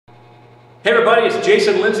Hey everybody, it's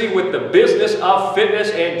Jason Lindsay with the Business of Fitness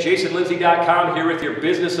and jasonlindsay.com here with your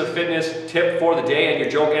Business of Fitness tip for the day and your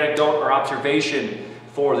joke, anecdote, or observation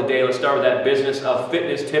for the day. Let's start with that Business of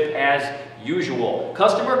Fitness tip as usual.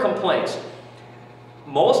 Customer complaints.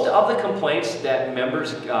 Most of the complaints that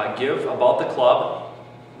members give about the club,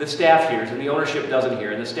 the staff hears and the ownership doesn't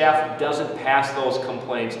hear, and the staff doesn't pass those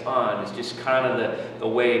complaints on. It's just kind of the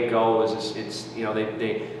way it goes. It's you know,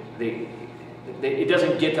 it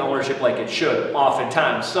doesn't get to ownership like it should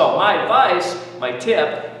oftentimes. So my advice, my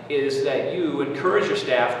tip, is that you encourage your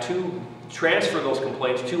staff to transfer those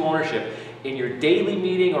complaints to ownership. In your daily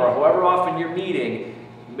meeting or however often you're meeting,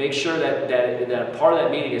 make sure that part of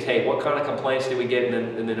that meeting is, hey, what kind of complaints did we get?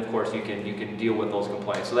 And then of course you can deal with those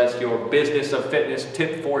complaints. So that's your Business of Fitness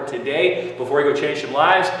tip for today. Before we go change some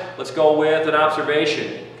lives, let's go with an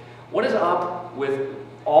observation. What is up with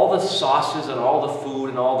all the sauces and all the food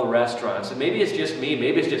and all the restaurants? And maybe it's just me,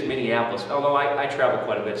 maybe it's just Minneapolis, although I travel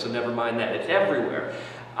quite a bit, so never mind that. It's everywhere.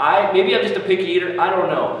 Maybe I'm just a picky eater, I don't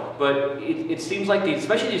know, but it seems like,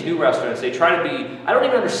 especially these new restaurants, they try to be, I don't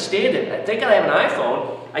even understand it. I think I have an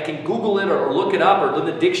iPhone, I can Google it or look it up or look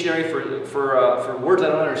in the dictionary for words I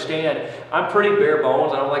don't understand. I'm pretty bare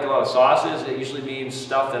bones, I don't like a lot of sauces. It usually means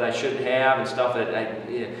stuff that I shouldn't have and stuff that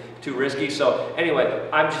too risky. So anyway,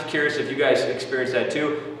 I'm just curious if you guys experience that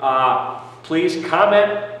too. Please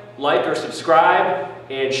comment, like, or subscribe,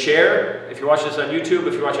 and share. If you're watching this on YouTube,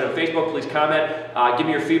 if you're watching on Facebook, please comment. Give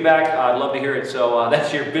me your feedback. I'd love to hear it. So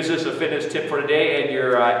that's your Business of Fitness tip for today and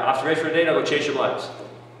your observation for today. Now go change your lives.